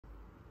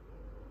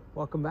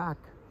Welcome back.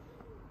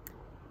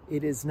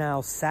 It is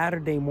now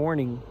Saturday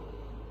morning,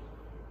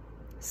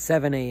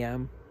 7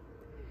 a.m.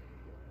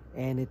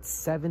 and it's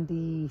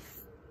 73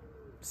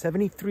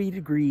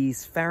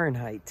 degrees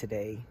Fahrenheit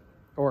today,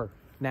 or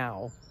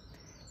now,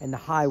 and the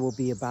high will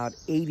be about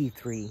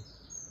 83.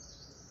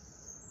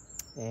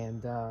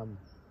 And I'm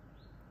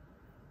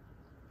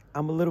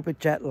a little bit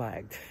jet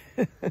lagged.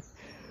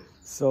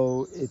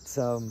 So it's,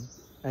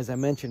 as I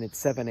mentioned, it's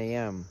 7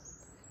 a.m.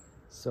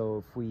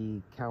 So if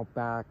we count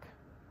back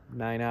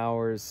 9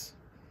 hours,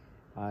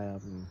 I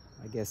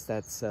guess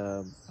that's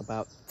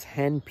about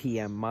 10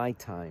 p.m. my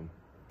time,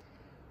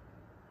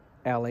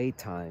 LA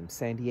time,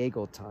 San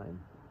Diego time.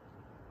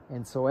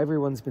 And so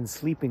everyone's been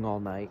sleeping all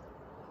night.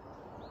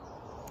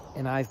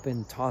 And I've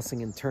been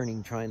tossing and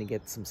turning trying to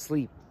get some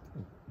sleep.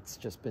 It's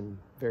just been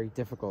very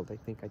difficult. I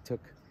think I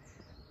took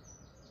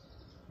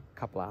a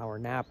couple hour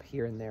nap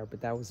here and there,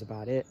 but that was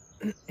about it.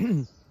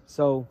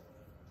 So,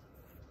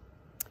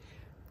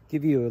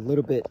 give you a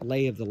little bit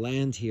lay of the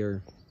land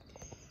here.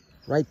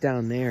 Right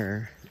down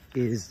there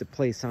is the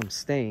place I'm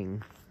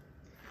staying.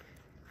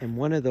 And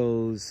one of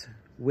those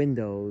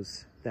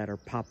windows that are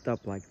popped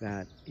up like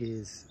that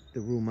is the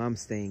room I'm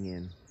staying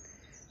in.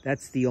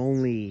 That's the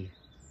only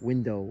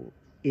window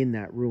in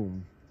that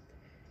room.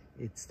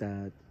 It's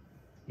the,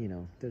 you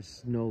know,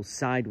 there's no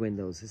side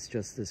windows. It's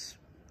just this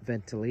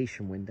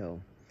ventilation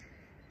window.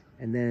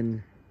 And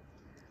then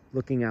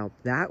looking out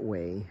that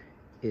way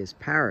is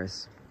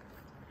Paris,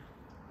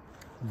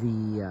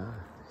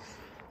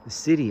 the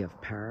city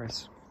of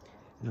Paris.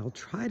 And I'll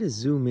try to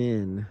zoom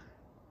in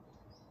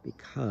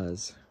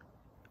because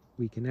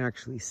we can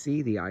actually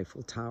see the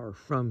Eiffel Tower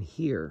from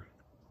here.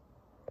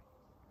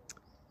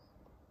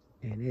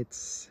 And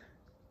it's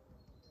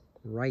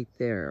right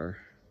there.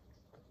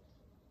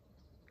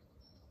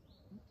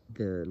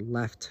 The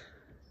left,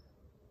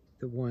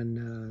 the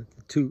one,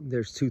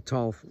 there's two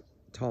tall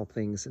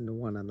things, and the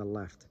one on the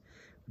left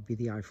would be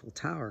the Eiffel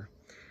Tower.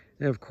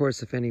 And of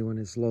course, if anyone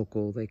is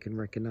local, they can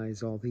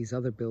recognize all these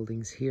other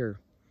buildings here.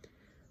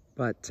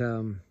 But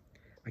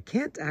I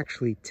can't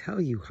actually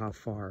tell you how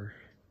far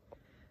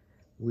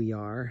we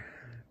are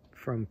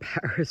from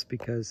Paris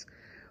because,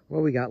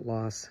 well, we got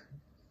lost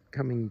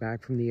coming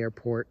back from the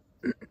airport.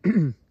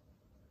 And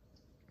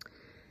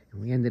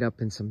we ended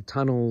up in some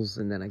tunnels,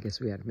 and then I guess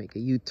we had to make a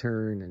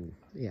U-turn, and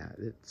yeah,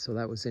 so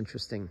that was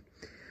interesting.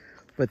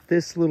 But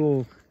this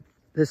little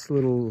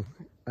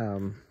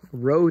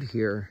road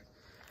here,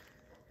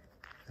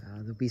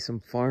 there'll be some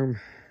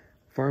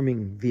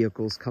farming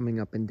vehicles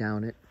coming up and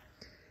down it.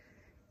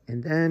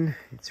 And then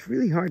it's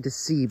really hard to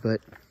see,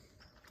 but,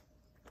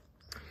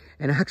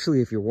 and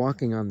actually if you're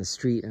walking on the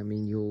street, I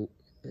mean,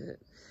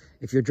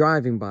 if you're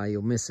driving by,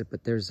 you'll miss it,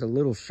 but there's a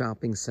little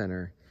shopping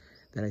center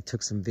that I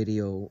took some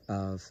video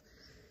of,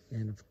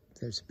 and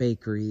there's a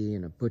bakery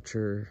and a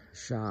butcher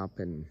shop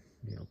and,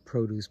 you know,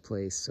 produce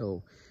place.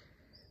 So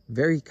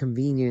very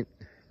convenient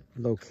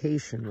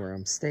location where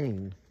I'm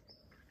staying.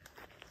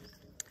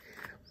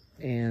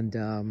 And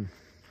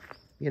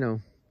you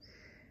know,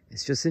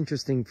 it's just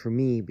interesting for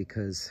me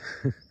because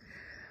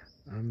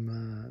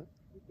I'm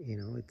you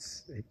know,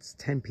 it's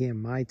 10 p.m.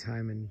 my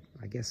time, and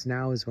I guess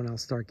now is when I'll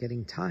start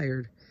getting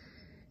tired,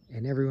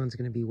 and everyone's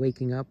going to be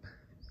waking up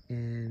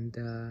and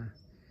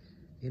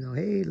you know,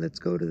 hey, let's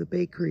go to the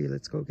bakery,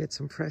 let's go get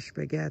some fresh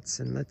baguettes,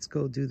 and let's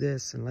go do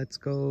this, and let's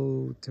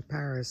go to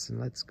Paris, and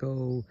let's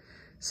go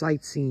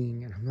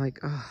sightseeing. And I'm like,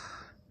 ah,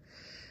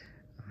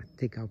 I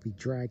think I'll be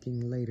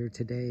dragging later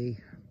today.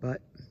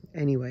 But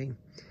anyway,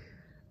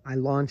 I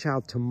launch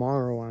out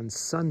tomorrow on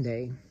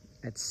Sunday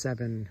at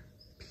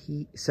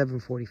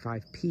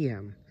 7:45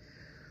 p.m.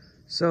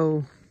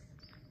 So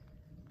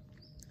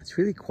it's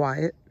really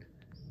quiet,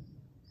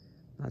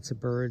 lots of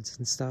birds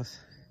and stuff.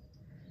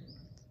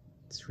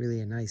 It's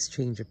really a nice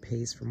change of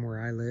pace from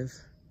where I live.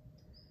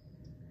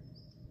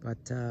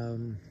 But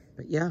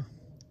yeah,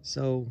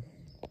 so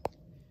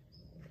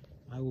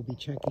I will be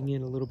checking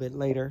in a little bit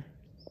later.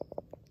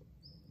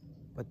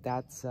 But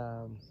that's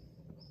where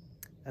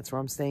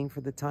I'm staying for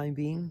the time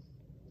being.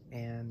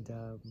 And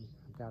I've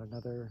got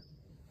another,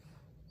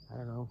 I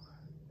don't know,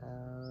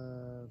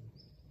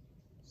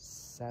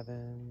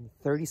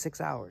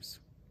 36 hours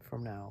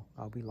from now,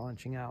 I'll be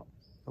launching out.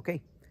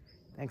 Okay,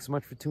 thanks so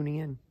much for tuning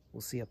in. We'll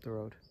see you up the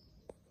road.